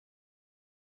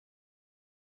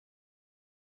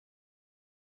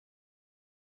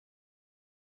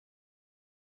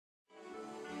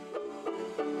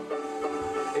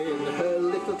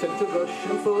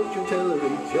Russian fortune teller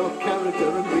reads your character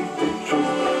and reads it true.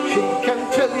 She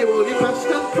can tell you all your past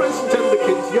and present and the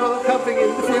kids you're having in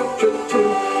the future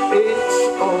too. It's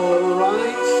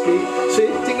alright, Ski,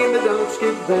 sitting in the dark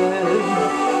skid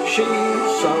bed.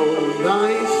 She's so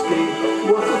nice, Ski,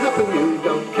 what'll happen you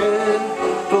don't care.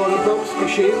 For a Bobsky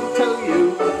she'll tell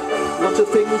you lots of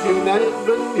things you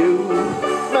never knew.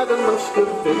 Madame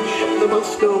Moscovitch, the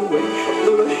Moscow witch,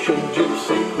 the Russian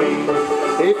gypsy queen.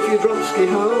 If you drop Ski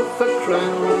half a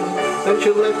crown, then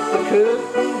she'll let the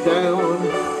curtain down.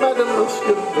 Madame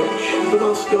Moscovitch, the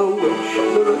Moscow witch,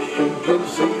 the Russian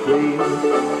gypsy queen.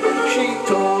 She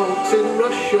talks in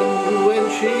Russian when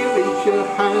she reads your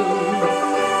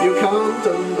hand. You can't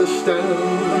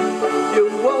understand. You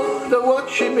wonder what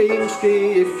she means,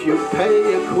 Ski. If you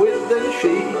pay a quid, then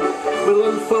she will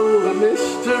unfold a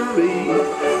mystery,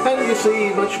 and you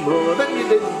see much more than you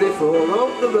did before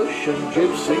of the Russian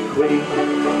gypsy queen,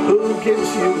 who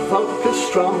gives you vodka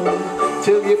strong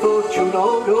till your fortune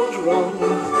all goes wrong.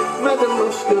 Madame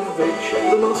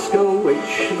Moscovitch, the Moscow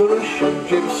witch, the Russian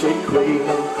gypsy queen,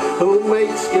 who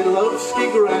makes Ski love Ski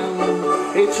grand.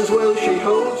 It's as well she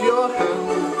holds your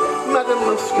hand. Madame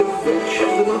Moscovitch,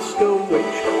 the Moscow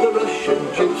witch, the Russian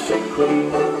gypsy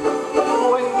queen.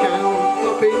 When Count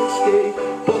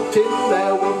Lopinski popped in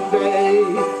there one day,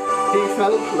 he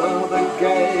felt rather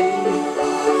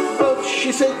gay. But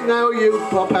she said, now you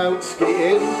pop out, Ski,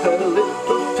 in her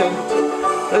little tent.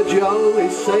 A jolly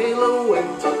sailor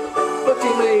went, but he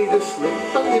made a slip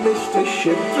and he missed his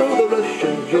ship through the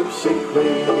Russian gypsy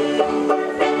queen.